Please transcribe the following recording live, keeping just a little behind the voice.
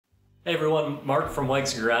Hey everyone, Mark from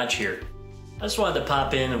Wegs Garage here. I just wanted to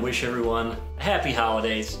pop in and wish everyone a happy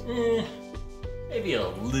holidays. Maybe a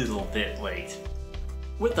little bit late.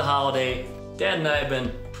 With the holiday, Dad and I have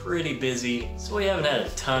been pretty busy, so we haven't had a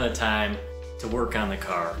ton of time to work on the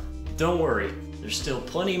car. Don't worry, there's still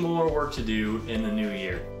plenty more work to do in the new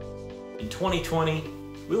year. In 2020,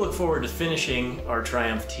 we look forward to finishing our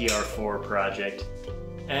Triumph TR4 project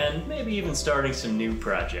and maybe even starting some new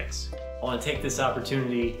projects. I want to take this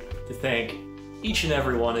opportunity to thank each and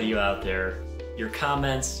every one of you out there. Your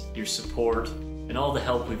comments, your support, and all the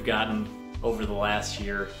help we've gotten over the last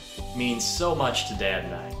year means so much to Dad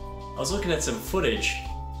and I. I was looking at some footage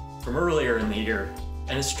from earlier in the year,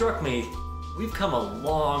 and it struck me we've come a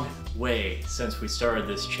long way since we started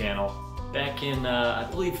this channel back in, I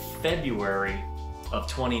believe, February of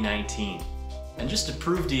 2019. And just to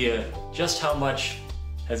prove to you just how much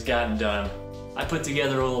has gotten done, I put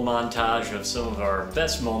together a little montage of some of our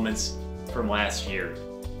best moments from last year.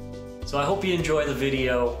 So I hope you enjoy the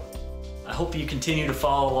video. I hope you continue to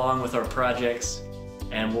follow along with our projects,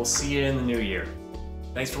 and we'll see you in the new year.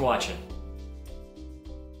 Thanks for watching.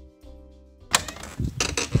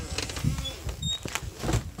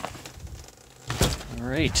 All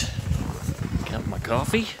right, got my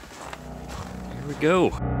coffee. Here we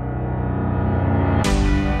go.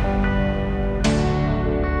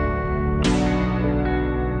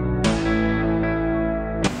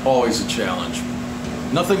 Always a challenge.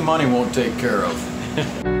 Nothing money won't take care of.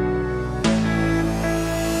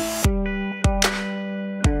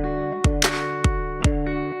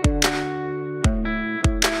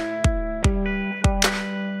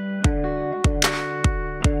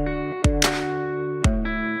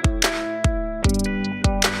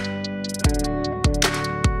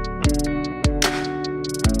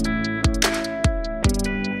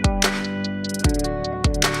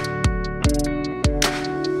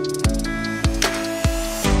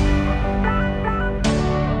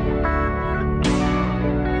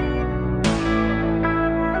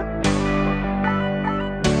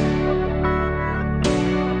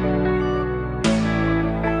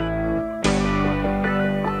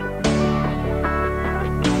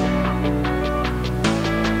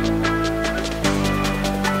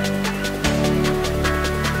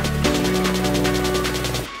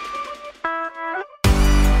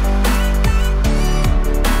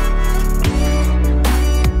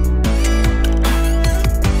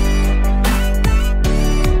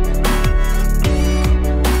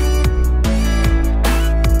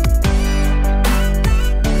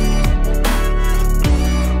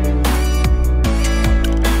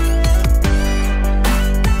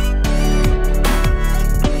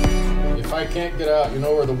 Can't get out, you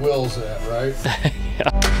know where the wheel's at, right? Yeah.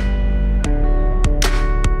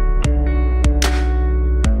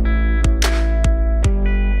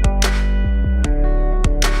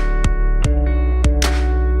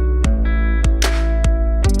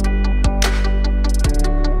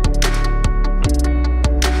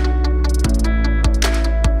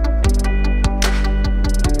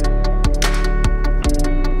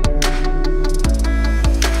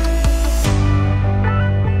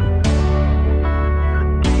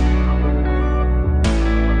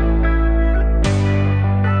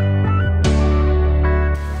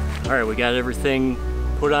 All right, we got everything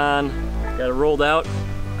put on, got it rolled out.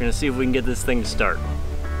 We're gonna see if we can get this thing to start.